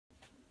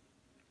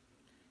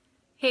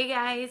Hey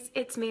guys,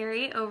 it's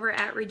Mary over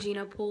at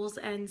Regina Pools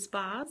and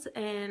Spas,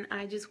 and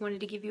I just wanted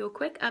to give you a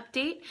quick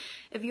update.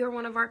 If you're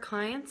one of our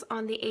clients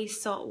on the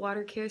ACE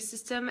Saltwater Care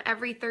System,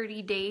 every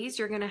 30 days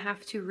you're going to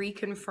have to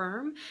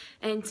reconfirm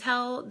and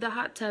tell the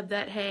hot tub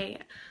that, hey,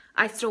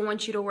 I still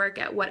want you to work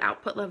at what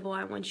output level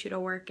I want you to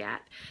work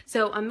at.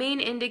 So a main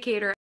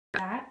indicator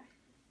of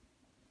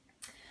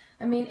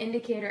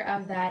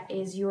that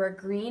is your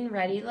green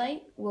ready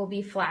light will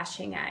be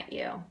flashing at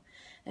you.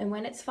 And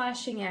when it's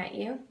flashing at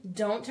you,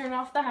 don't turn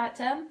off the hot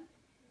tub.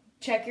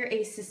 Check your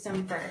ACE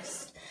system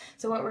first.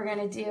 So what we're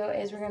going to do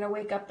is we're going to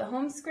wake up the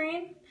home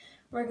screen.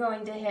 We're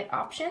going to hit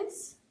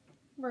options.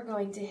 We're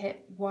going to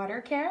hit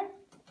water care.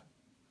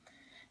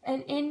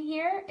 And in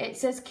here it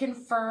says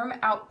confirm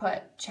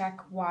output, check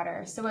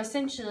water. So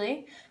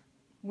essentially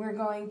we're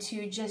going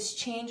to just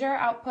change our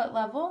output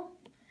level.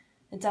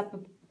 It's up a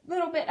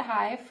little bit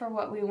high for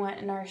what we want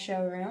in our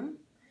showroom.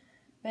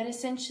 But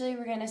essentially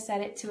we're going to set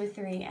it to a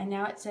 3, and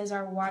now it says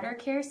our water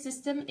care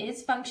system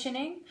is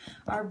functioning.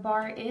 Our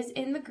bar is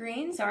in the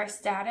green, so our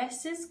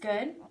status is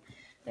good.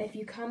 But if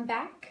you come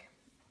back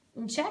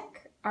and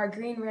check, our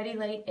green ready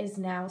light is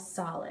now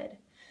solid.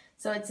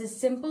 So it's as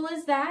simple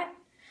as that.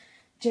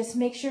 Just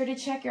make sure to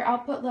check your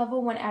output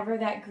level whenever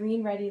that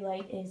green ready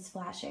light is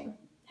flashing.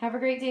 Have a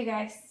great day,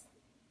 guys.